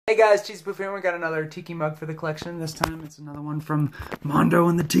Hey guys, chesypoof here. We got another Tiki mug for the collection. This time it's another one from Mondo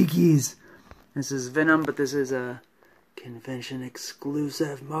and the Teekis. This is Venom, but this is a convention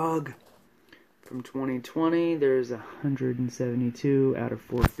exclusive mug from 2020. There's 172 out of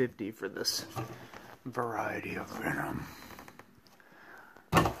 450 for this variety of Venom.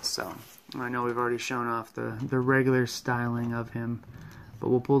 So, I know we've already shown off the regular styling of him, but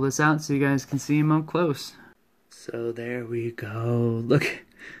we'll pull this out so you guys can see him up close. So there we go. Look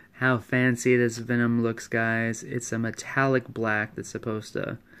how fancy this Venom looks, guys. It's a metallic black that's supposed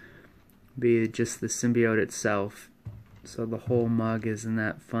to be just the symbiote itself. So the whole mug is in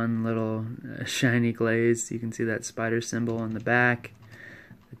that fun little shiny glaze. You can see that spider symbol in the back,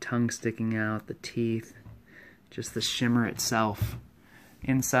 the tongue sticking out, the teeth, just the shimmer itself.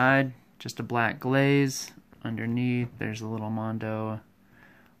 Inside, just a black glaze. Underneath, there's a little Mondo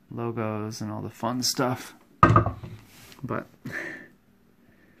logos and all the fun stuff. But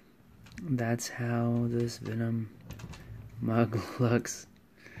that's how this Venom mug looks.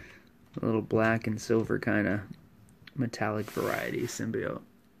 A little black and silver kind of metallic variety symbiote.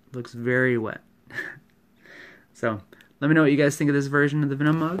 Looks very wet. So, let me know what you guys think of this version of the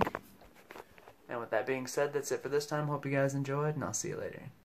Venom mug. And with that being said, that's it for this time. Hope you guys enjoyed, and I'll see you later.